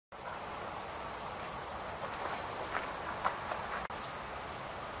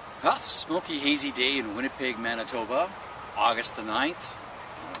Well, it's a smoky, hazy day in Winnipeg, Manitoba, August the 9th,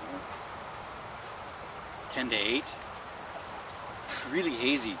 10 to 8. Really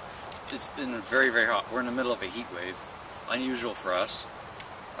hazy. It's been very, very hot. We're in the middle of a heat wave, unusual for us.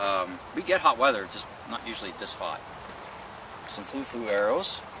 We get hot weather, just not usually this hot. Some flu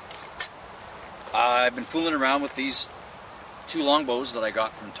arrows. I've been fooling around with these two longbows that I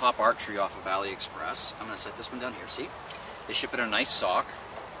got from TOPARCHEry off of AliExpress. I'm going to set this one down here, see? They ship in a nice sock.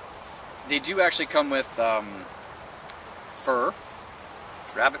 They do actually come with fur,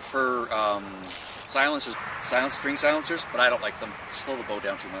 rabbit fur silencers, string silencers, but I don't like them. They slow the bow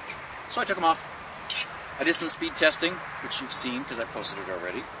down too much. So I took them off. I did some speed testing, which you've seen because I posted it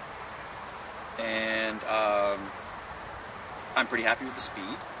already. And I'm pretty happy with the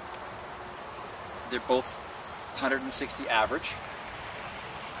speed. They're both 160 average.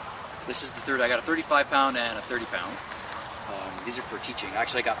 This is the third. I got a 35 pound and a 30 pound. These are for teaching.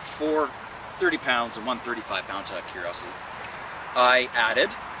 Actually, I got 4 30 pounds and 1 35 pounds out of curiosity. I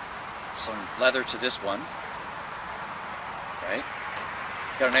added some leather to this one. Right?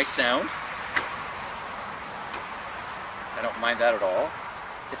 Got a nice sound. I don't mind that at all.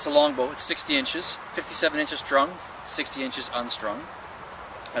 It's a longbow. It's 60 inches, 57 inches strung, 60 inches unstrung.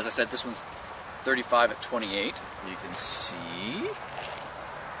 As I said, this one's 35 at 28. You can see.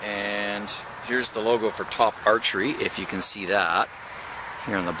 And here's the logo for TOPARCHEry, if you can see that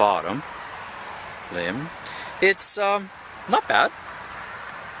here on the bottom limb. It's not bad.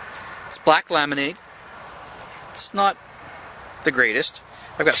 It's black laminated. It's not the greatest.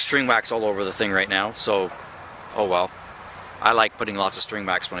 I've got string wax all over the thing right now, so oh well. I like putting lots of string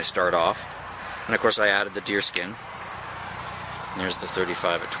wax when I start off. And of course I added the deer skin. And there's the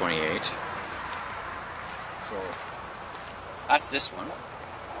 35 at 28. So that's this one.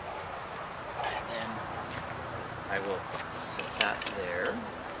 And then I will set that there.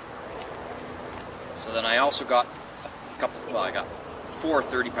 So then I also got a couple, well, I got 4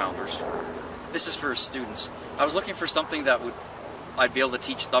 30-pounders. This is for students. I was looking for something that I'd be able to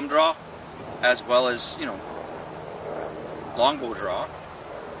teach thumb draw as well as, you know, longbow draw.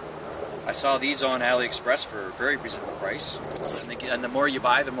 I saw these on AliExpress for a very reasonable price. And the more you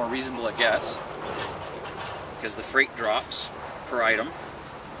buy, the more reasonable it gets. Because the freight drops per item.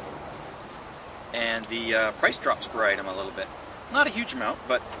 And the price drops per item a little bit. Not a huge amount,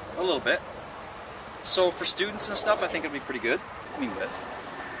 but a little bit. So for students and stuff, I think it'll be pretty good. I mean, with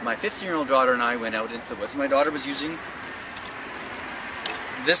my 15-year-old daughter and I went out into the woods. My daughter was using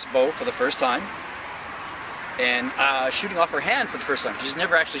this bow for the first time. And shooting off her hand for the first time. She's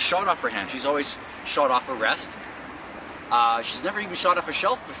never actually shot off her hand. She's always shot off a rest. She's never even shot off a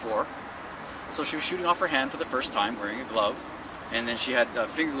shelf before. So she was shooting off her hand for the first time, wearing a glove. And then she had a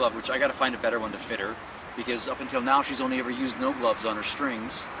finger glove, which I got to find a better one to fit her. Because up until now, she's only ever used no gloves on her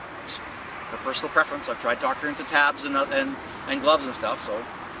strings. It's her personal preference. I've tried to talk her into tabs and gloves and stuff, so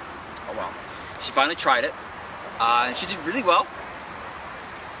oh well. She finally tried it. And she did really well.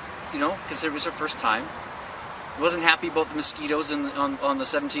 You know, because it was her first time. Wasn't happy about the mosquitoes on the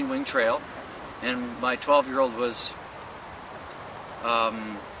 17 wing trail, and my 12-year-old was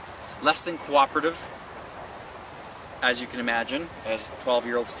less than cooperative, as you can imagine, as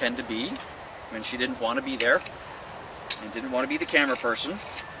 12-year-olds tend to be, when she didn't want to be there and didn't want to be the camera person,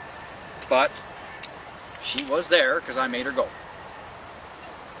 but she was there because I made her go.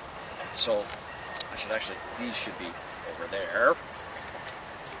 So I should actually, these should be over there.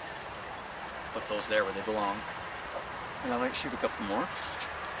 Put those there where they belong. And I might shoot a couple more.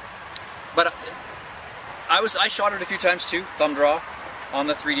 But I shot it a few times too, thumb draw, on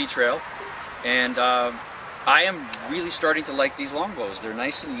the 3D trail. And I am really starting to like these longbows. They're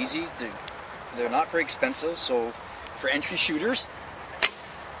nice and easy. They're not very expensive, so for entry shooters,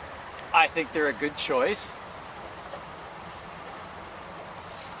 I think they're a good choice.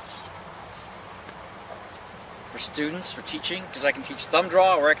 For students, for teaching, because I can teach thumb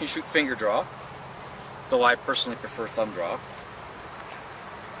draw or I can shoot finger draw. Though I personally prefer thumb draw.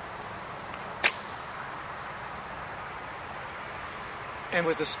 And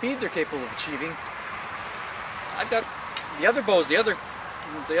with the speed they're capable of achieving, I've got the other bows, the other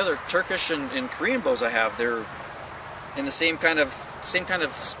Turkish and Korean bows I have. They're in the same kind of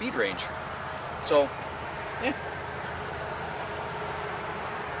speed range. So, yeah,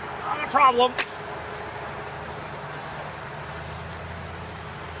 not a problem.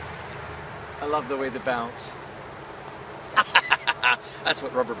 I love the way they bounce. That's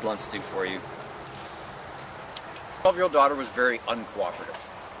what rubber blunts do for you. 12-year-old daughter was very uncooperative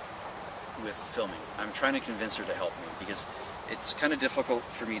with filming. I'm trying to convince her to help me because it's kind of difficult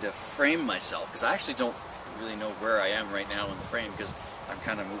for me to frame myself because I actually don't really know where I am right now in the frame because I'm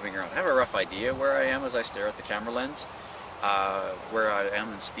kind of moving around. I have a rough idea where I am as I stare at the camera lens, where I am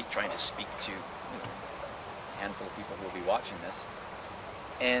and trying to speak to a handful of people who will be watching this,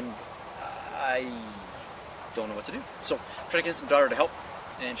 and I don't know what to do. So I'm trying to get some daughter to help,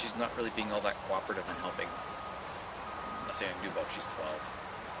 and she's not really being all that cooperative in helping. Nothing I can do about it. She's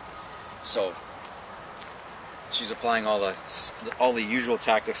 12. So she's applying all the usual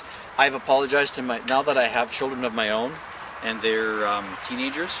tactics. I've apologized to now that I have children of my own, and they're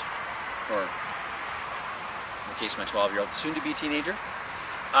teenagers, or in the case of my 12-year-old, soon-to-be teenager.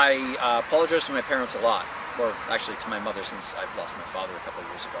 I apologize to my parents a lot, or actually to my mother, since I've lost my father a couple of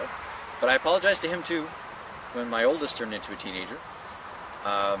years ago. But I apologize to him too when my oldest turned into a teenager.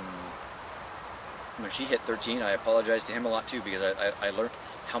 When she hit 13, I apologized to him a lot too, because I learned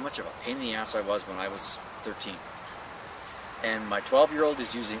how much of a pain in the ass I was when I was 13. And my 12-year-old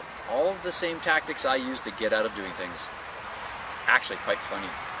is using all of the same tactics I used to get out of doing things. It's actually quite funny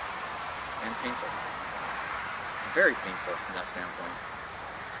and painful. Very painful from that standpoint.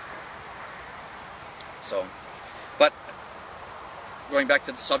 So, but going back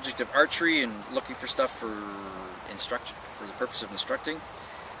to the subject of archery and looking for stuff for instruction, for the purpose of instructing,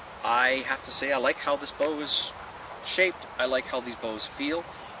 I have to say I like how this bow is shaped. I like how these bows feel.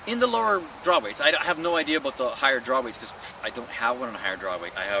 In the lower draw weights, I have no idea about the higher draw weights because I don't have one in a higher draw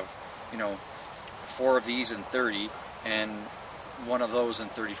weight. I have, 4 of these in 30 and 1 of those in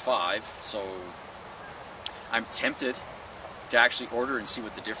 35. So I'm tempted to actually order and see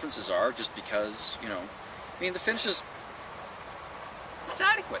what the differences are, just because, the finish is, it's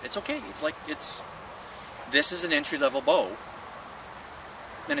adequate. It's okay. This is an entry-level bow.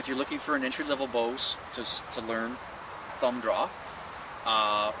 And if you're looking for an entry-level bow to learn thumb draw,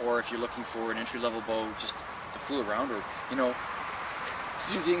 or if you're looking for an entry-level bow just to fool around, or to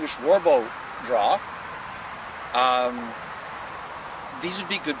do the English war bow draw, these would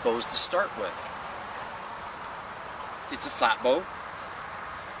be good bows to start with. It's a flat bow.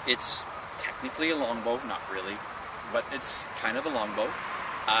 It's technically a longbow, not really, but it's kind of a longbow.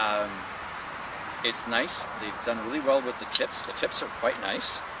 It's nice. They've done really well with the tips. The tips are quite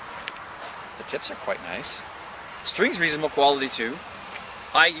nice. String's reasonable quality too.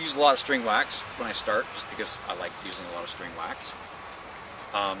 I use a lot of string wax when I start, just because I like using a lot of string wax.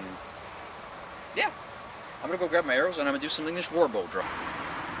 Yeah, I'm going to go grab my arrows and I'm going to do some English war bow draw.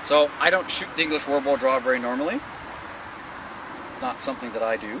 So I don't shoot the English war bow draw very normally. It's not something that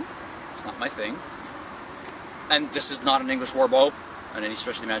I do. It's not my thing. And this is not an English war bow on any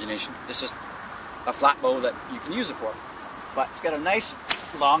stretch of the imagination. It's just a flat bow that you can use it for. But it's got a nice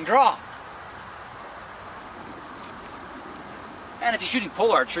long draw. And if you're shooting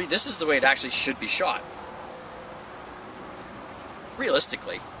pole archery, this is the way it actually should be shot.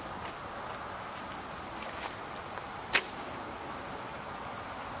 Realistically.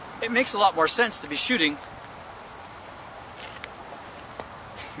 It makes a lot more sense to be shooting.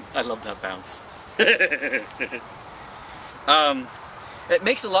 I love that bounce. It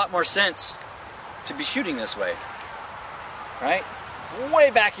makes a lot more sense to be shooting this way. Right? Way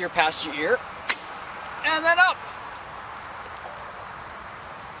back here past your ear. And then up.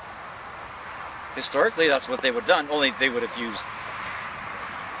 Historically, that's what they would have done, only they would have used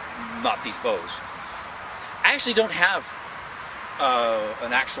not these bows. I actually don't have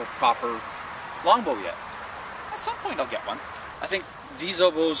an actual proper longbow yet. At some point I'll get one. I think these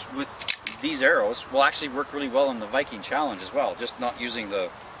bows with these arrows will actually work really well in the Viking Challenge as well, just not using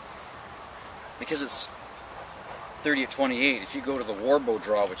because it's 30 at 28. If you go to the war bow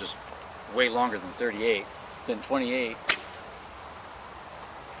draw, which is way longer than 28,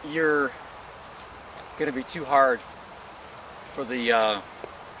 you're going to be too hard for the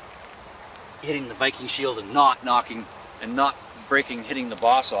hitting the Viking shield and not knocking and not breaking, hitting the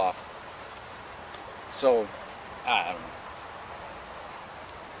boss off. So I don't know.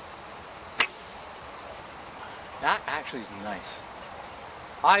 That actually is nice.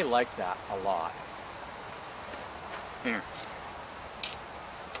 I like that a lot. Here.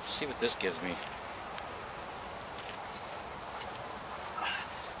 Let's see what this gives me.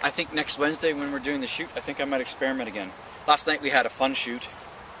 I think next Wednesday when we're doing the shoot, I think I might experiment again. Last night we had a fun shoot.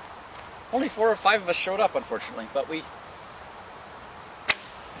 Only 4 or 5 of us showed up, unfortunately, but we...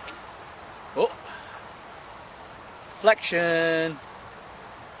 Oh! Flexion!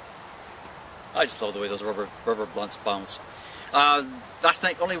 I just love the way those rubber blunts bounce. Last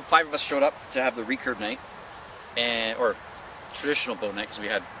night, only 5 of us showed up to have the recurved night, or traditional bow night, because we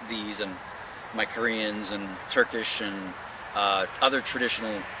had these and my Koreans and Turkish and other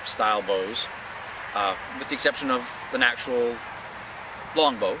traditional style bows, with the exception of an actual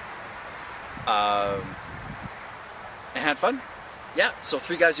longbow. And had fun. yeah, so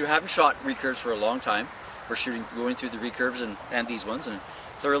 3 guys who haven't shot recurves for a long time. We're going through the recurves and these ones, and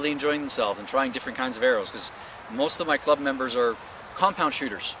thoroughly enjoying themselves and trying different kinds of arrows, because most of my club members are compound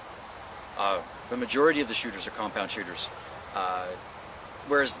shooters. The majority of the shooters are compound shooters.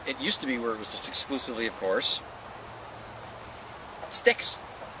 Whereas it used to be where it was just exclusively, of course, sticks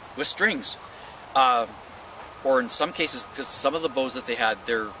with strings. Or in some cases, because some of the bows that they had,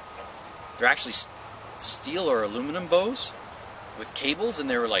 they're actually steel or aluminum bows with cables, and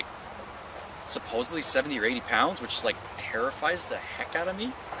they were like supposedly 70 or 80 pounds, which like terrifies the heck out of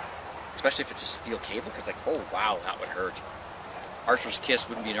me, especially if it's a steel cable, because like, oh wow, that would hurt. Archer's kiss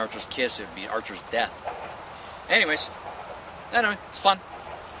wouldn't be an archer's kiss, it would be an archer's death. Anyways, anyway, it's fun.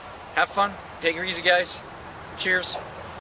 Have fun. Take it easy, guys. Cheers.